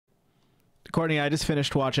Courtney, I just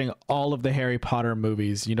finished watching all of the Harry Potter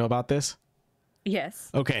movies. You know about this? Yes.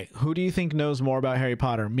 Okay, who do you think knows more about Harry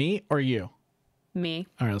Potter, me or you? Me.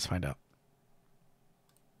 All right, let's find out.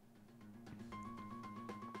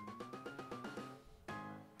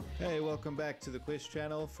 Hey, welcome back to the quiz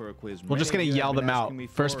channel for a quiz. We're just gonna yell them out.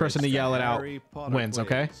 First person to yell it out wins,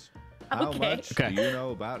 okay? How much do Okay. you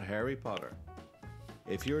know about Harry Potter?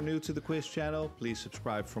 If you're new to the quiz channel, please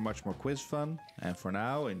subscribe for much more quiz fun. And for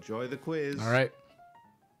now, enjoy the quiz. All right.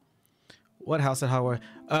 What house at Hogwarts?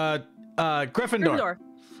 Gryffindor. Gryffindor.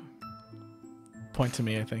 Point to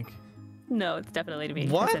me, I think. No, it's definitely to me.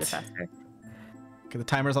 What? I said it faster. Okay, the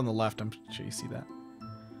timer's on the left. I'm sure you see that.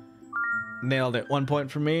 Nailed it. 1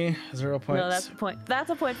 point for me. 0 points. No, that's a point. That's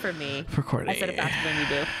a point for me. For Courtney. I said it faster than you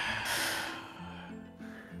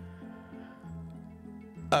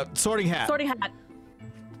do. Sorting hat. Sorting hat.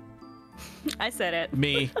 I said it.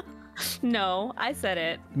 Me. No, I said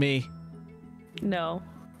it. Me. No.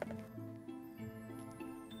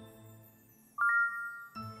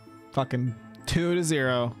 Fucking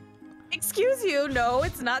 2-0. Excuse you. No,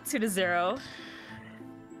 it's not 2-0.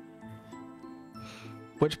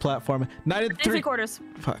 Which platform? 9 and 3 quarters.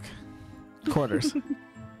 Fuck. Quarters.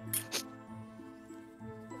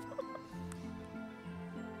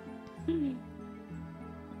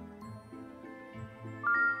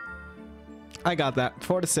 I got that.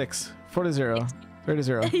 4-6. 4-0.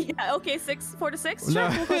 3-0. Yeah. Okay. 4-6. Sure. No.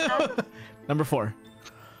 We'll go with that. Number 4.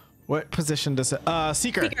 What position does it?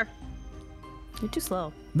 Seeker. Seeker. You're too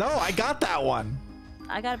slow. No, I got that one.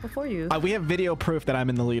 I got it before you. We have video proof that I'm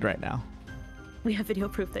in the lead right now. We have video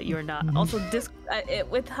proof that you are not. Also,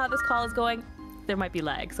 with how this call is going, there might be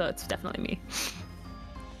lag, so it's definitely me.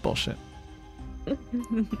 Bullshit.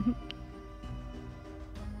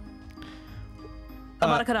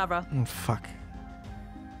 Avada Kedavra. Fuck.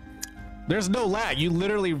 There's no lag. You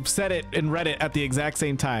literally said it and read it at the exact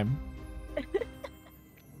same time.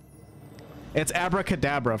 It's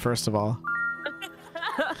abracadabra, first of all.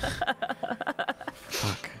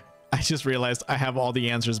 Fuck. I just realized I have all the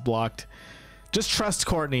answers blocked. Just trust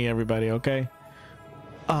Courtney, everybody, okay?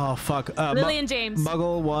 Oh, fuck. Lily and James.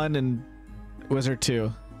 Muggle 1 and Wizard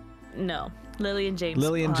 2. No. Lily and James.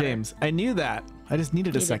 Lily and Potter. James. I knew that. I just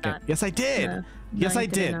needed a You did second. not. Yes, I did. No. Yes, No, I you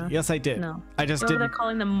didn't did. know. Yes, I did. No. I just Remember didn't. they're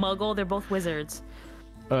calling them Muggle? They're both wizards.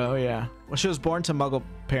 Oh, yeah. Well, she was born to Muggle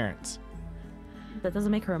parents. That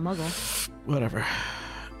doesn't make her a Muggle. Whatever.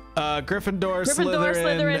 Gryffindor, Gryffindor,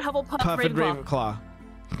 Slytherin, Hufflepuff, Puff, and Ravenclaw.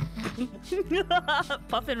 Ravenclaw.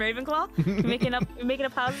 Puff and Ravenclaw? You making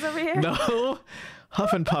up houses over here? No.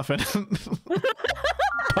 Huff and Puffin.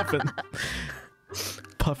 Puffin.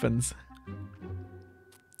 Puffins.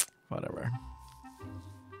 Whatever.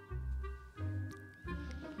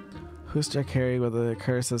 Who's Jack Harry with a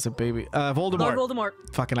curse as a baby? Voldemort. Lord Voldemort.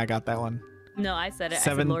 Fucking, I got that one. No, I said it.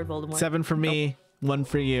 7. I said Lord Voldemort. 7 for me. 1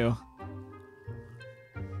 for you.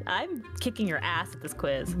 I'm kicking your ass at this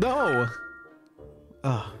quiz. No.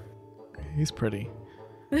 Oh, he's pretty.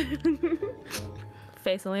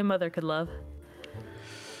 Face only a mother could love.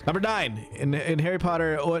 Number 9. In Harry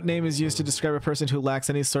Potter, what name is used to describe a person who lacks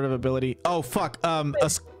any sort of ability? Oh, fuck. Oh.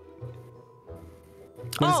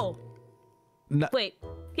 Wait.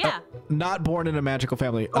 Yeah. Not born in a magical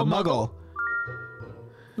family. Oh, a muggle.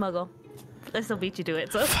 Muggle. I still beat you to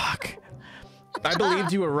it, so. Fuck. I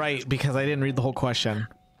believed you were right because I didn't read the whole question.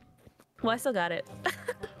 Well, I still got it.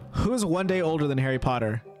 Who's 1 day older than Harry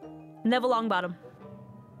Potter? Neville Longbottom.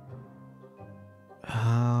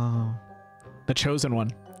 Oh. The chosen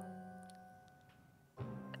one.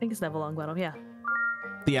 I think it's Neville Longbottom, yeah.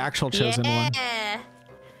 The actual chosen one.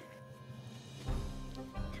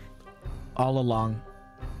 All along.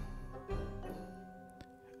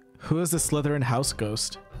 Who is the Slytherin house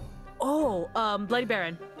ghost? Oh, Bloody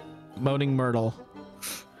Baron. Moaning Myrtle.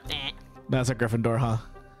 That's a Gryffindor, huh?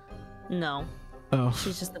 No. Oh.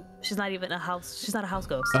 She's not even a house. She's not a house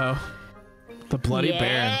ghost. Oh. The Bloody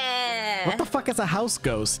Baron. What the fuck is a house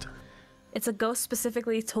ghost? It's a ghost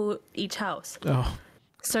specifically to each house. Oh.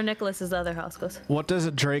 Sir Nicholas is the other house ghost. What does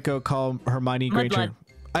Draco call Hermione Granger? Mudblood.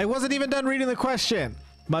 I wasn't even done reading the question.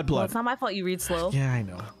 Mudblood. Well, it's not my fault you read slow. Yeah, I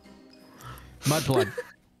know. Mudblood.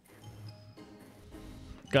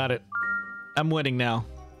 Got it. I'm winning now.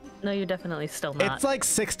 No, you're definitely still not. It's like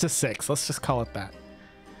 6-6. Let's just call it that.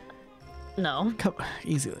 No. Come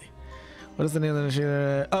easily. What is the name of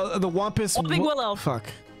the oh, the Wampus Whomping Willow. Fuck.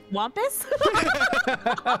 Wampus?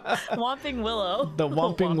 Whomping Willow. The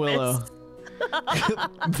Whomping Willow.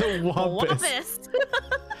 The Wampus. Wampus.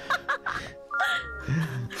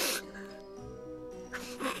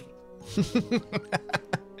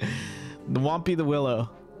 The Wampy the Willow.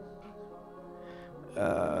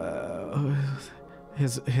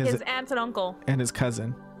 his aunt and uncle. and his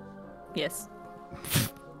cousin. Yes.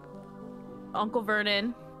 Uncle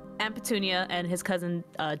Vernon, Aunt Petunia, and his cousin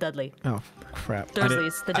Dudley. Oh crap!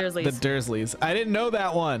 Dursleys. The Dursleys. The Dursleys. I didn't know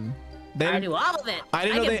that one. I knew all of it. I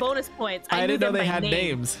didn't know get bonus points. I didn't know they had name.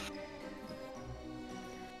 names.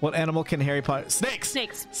 What animal can Harry Potter? Snakes.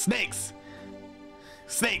 Snakes. Snakes.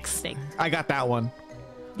 Snakes. Snakes. I got that one.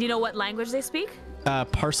 Do you know what language they speak?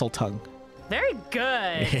 Parcel tongue. Very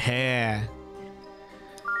good. Yeah.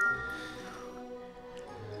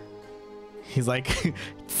 He's like.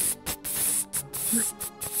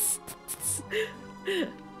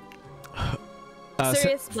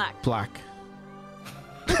 Sirius Black. Black.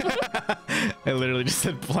 I literally just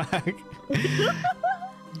said black.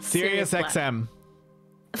 Sirius Black. XM.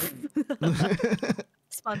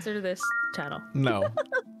 Sponsor this channel. No.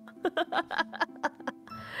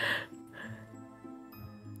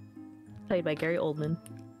 Played by Gary Oldman.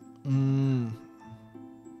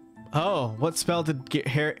 Oh, what spell did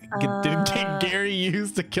Gary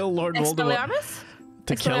use to kill Lord Voldemort? Expelliarmus?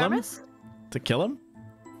 To kill him? Expelliarmus? To kill him?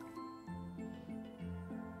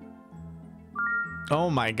 Oh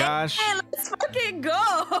my gosh. Hey, let's fucking go!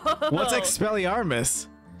 What's Expelliarmus?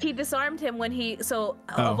 He disarmed him when he... So,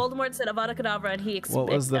 Oh. Voldemort said Avada Kedavra and he... What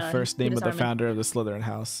was the first he name of the disarmed him. founder of the Slytherin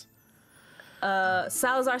house?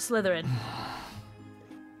 Salazar Slytherin.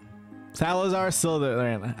 Salazar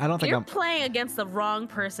Slytherin. I don't think You're playing against the wrong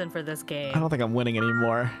person for this game. I don't think I'm winning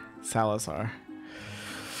anymore. Salazar.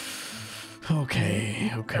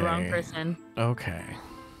 Okay. The wrong person. Okay.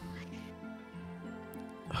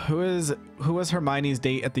 Who was Hermione's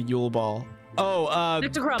date at the Yule Ball? Oh,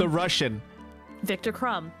 Victor Crumb. the Russian. Victor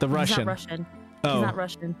Crumb. The He's Russian. not Russian. Oh. He's not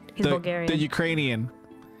Russian. He's Bulgarian. The Ukrainian.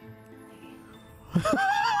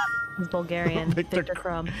 He's Bulgarian. Victor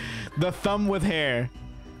Crumb. The thumb with hair.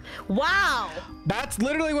 Wow! That's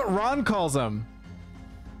literally what Ron calls him.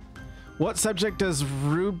 What subject does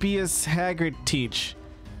Rubius Hagrid teach?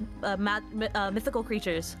 Mythical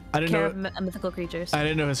creatures. I didn't Care know- of mythical creatures. I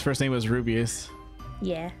didn't know his first name was Rubius.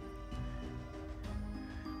 Yeah.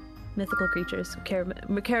 Mythical creatures. Care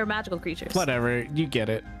of magical creatures. Whatever, you get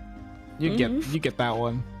it. You get that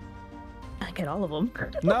one. I get all of them.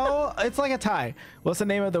 No, it's like a tie. What's the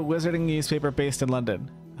name of the wizarding newspaper based in London?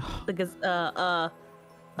 The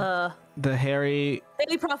Harry.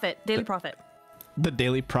 Daily Prophet. Daily Prophet. The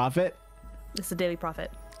Daily Prophet? It's the Daily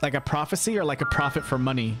Prophet. Like a prophecy or like a profit for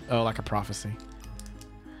money? Oh, like a prophecy.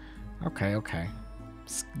 Okay.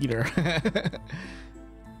 Skeeter.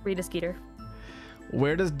 Rita Skeeter.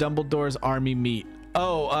 Where does Dumbledore's army meet?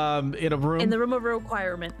 Oh, in a room. In the room of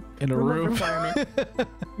requirement. In a room. Of requirement.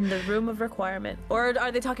 In the room of requirement. Or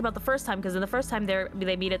are they talking about the first time? Because in the first time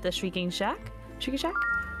they meet at the Shrieking Shack. Shrieking Shack.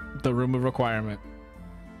 The room of requirement.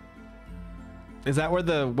 Is that where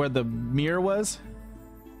the mirror was?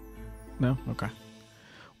 No. Okay.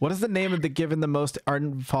 What is the name of the given the most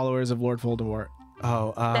ardent followers of Lord Voldemort?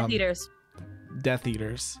 Oh, Death Eaters. Death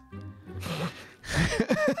Eaters.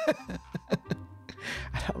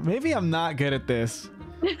 Maybe I'm not good at this.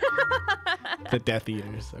 The Death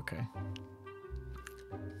Eaters. Okay.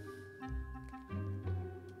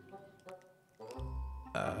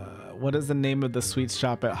 What is the name of the sweet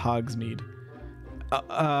shop at Hogsmeade?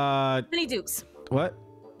 Honeydukes. What?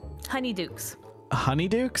 Honeydukes.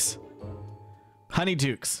 Honeydukes?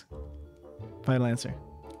 Honeydukes. Final answer.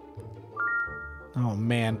 Oh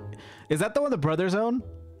man, is that the one the brothers own?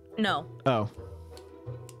 No, Oh,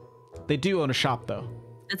 they do own a shop though.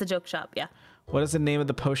 it's a joke shop. Yeah. What is the name of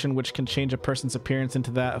the potion which can change a person's appearance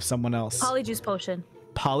into that of someone else? Polyjuice potion.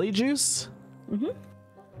 Polyjuice? Mm-hmm.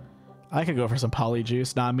 I could go for some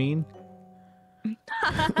polyjuice, not mean.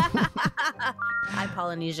 I'm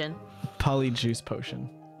Polynesian. Polyjuice potion.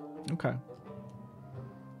 Okay.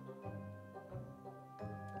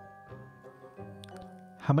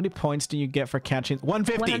 How many points do you get for catching?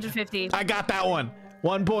 150. 150. I got that one.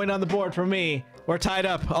 1 point on the board for me. We're tied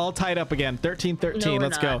up. All tied up again. 13-13. No, we're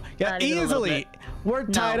Let's go. not. Yeah, Not even a little easily. bit. We're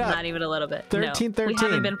tied No, up. not even a little bit. 13-13. No, we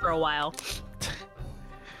haven't been for a while.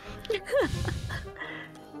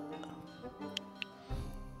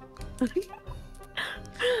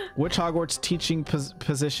 Which Hogwarts teaching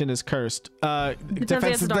position is cursed?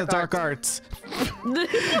 Defense of the Dark Arts.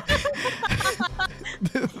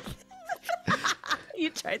 You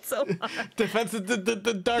tried so hard. Defense of the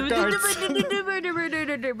Dark Arts.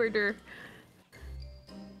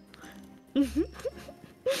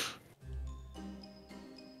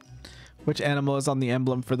 Which animal is on the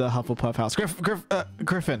emblem for the Hufflepuff house?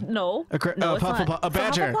 Griffin. No. No, it's not. A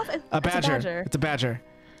badger. A badger. It's a badger.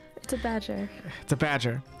 It's a badger. It's a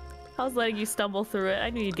badger. I was letting you stumble through it.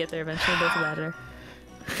 I knew you'd get there eventually, but it's a badger.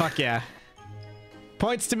 Fuck yeah.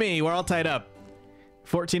 Points to me. We're all tied up.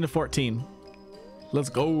 14-14. Let's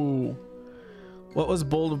go. What was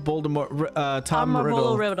Voldemort? Tom Marvolo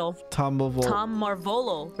Riddle. Riddle. Tom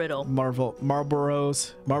Marvolo Riddle.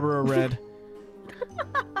 Marlboro Red.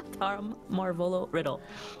 Tom Marvolo Riddle.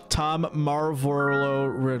 Tom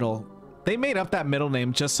Marvolo Riddle. They made up that middle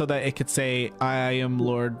name just so that it could say, I am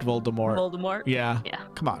Lord Voldemort. Voldemort. Yeah. Yeah.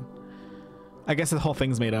 Come on. I guess the whole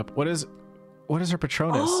thing's made up. What is her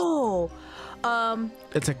Patronus? Oh.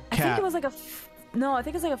 It's a I think cat. it was like no, I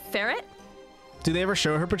think it's like a ferret. Do they ever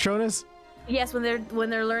show her Patronus? Yes, when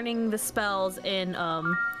they're learning the spells in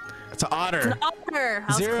It's an otter. It's an otter.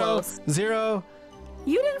 I was close. 0.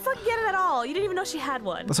 You didn't fucking get it at all. You didn't even know she had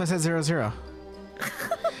one. That's why I said 0.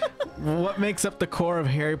 What makes up the core of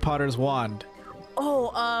Harry Potter's wand?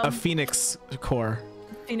 Oh, A phoenix core.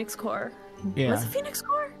 Phoenix core. Yeah. What's a phoenix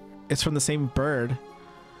core? It's from the same bird.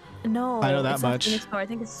 No, I know that it's not much. Phoenix core. I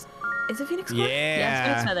think it's. Is it phoenix core? Yeah. Yeah, it's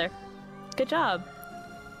phoenix feather. Good job.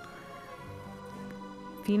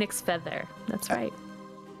 Phoenix feather. That's right.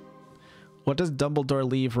 What does Dumbledore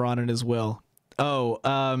leave Ron in his will? Oh,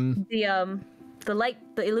 the light,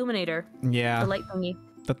 the illuminator. yeah. The light thingy.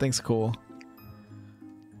 That thing's cool.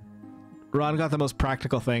 Ron got the most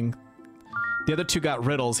practical thing. The other two got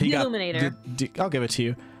riddles. He The got illuminator. I'll give it to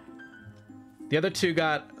you. The other two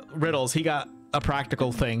got riddles. He got a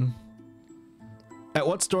practical thing. At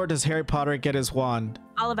what store does Harry Potter get his wand?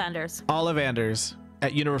 Ollivanders. Ollivanders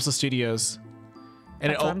at Universal Studios.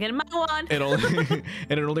 And That's where I'm getting my wand. it only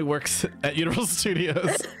and it only works at Universal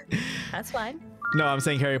Studios. That's fine. No, I'm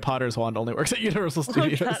saying Harry Potter's wand only works at Universal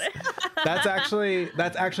Studios. Got it. That's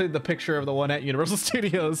actually the picture of the one at Universal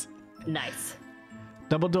Studios. Nice.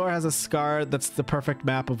 Dumbledore has a scar that's the perfect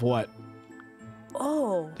map of what?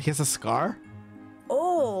 Oh. He has a scar?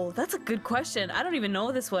 Oh, that's a good question. I don't even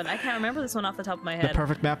know this one. I can't remember this one off the top of my The head.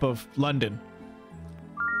 perfect map of London.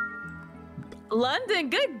 London,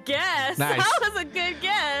 good guess. Nice. That was a good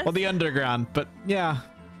guess. Well, the underground, but yeah.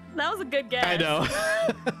 That was a good guess. I know.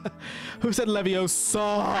 Who said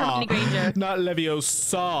Leviosa? Hermione Granger. Not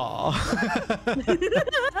Leviosa.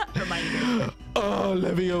 Hermione Granger. Oh,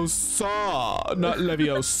 Leviosa. Not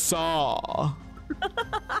Leviosa.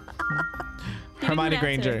 Hermione even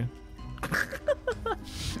Granger.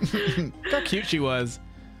 Look how cute she was.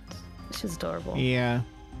 She's adorable. Yeah.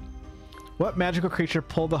 What magical creature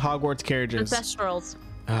pulled the Hogwarts carriages? Ancestrals.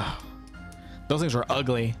 Ugh. Those things were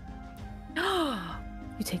ugly.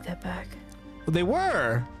 You take that back. They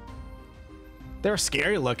were. They were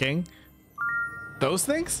scary looking. Those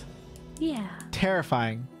things? Yeah.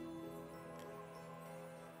 Terrifying.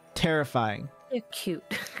 Terrifying. They're cute.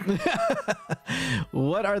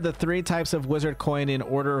 What are the 3 types of wizard coin in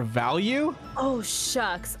order of value? Oh,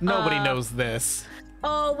 shucks. Nobody knows this.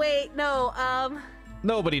 Oh, wait. No.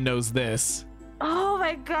 Nobody knows this. Oh,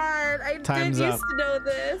 my God. I Time's did up. used to know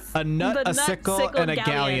this. A nut, a sickle, and a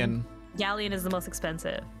galleon. Galleon is the most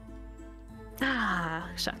expensive. Ah,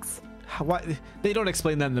 shucks. Why? They don't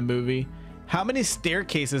explain that in the movie. How many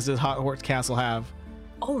staircases does Hogwarts Castle have?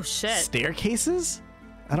 Oh, shit. Staircases?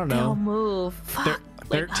 I don't They'll know. move. Fuck.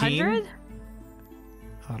 Like 13? 100?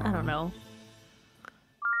 I don't know.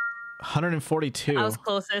 142. I was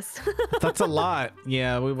closest. That's a lot.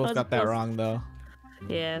 Yeah, we both was got that close. wrong though.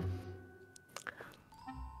 Yeah.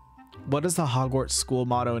 What is the Hogwarts school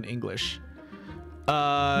motto in English?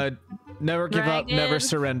 Never give up, never Dragon.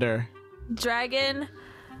 surrender. Dragon.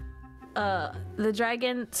 The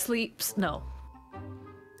dragon sleeps. No.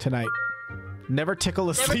 Tonight. Never tickle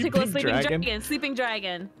a Never sleeping, tickle a sleeping dragon. dragon. Sleeping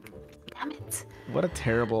dragon. Damn it. What a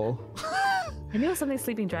terrible. I knew it was something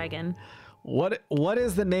sleeping dragon. What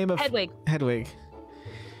is the name of Hedwig. Hedwig.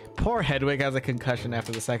 Poor Hedwig has a concussion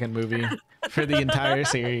after the second movie for the entire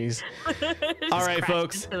series. All right,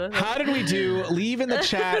 folks. How did we do? Leave in the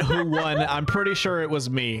chat who won. I'm pretty sure it was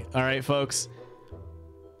me. All right, folks.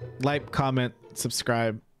 Like, comment,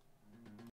 subscribe.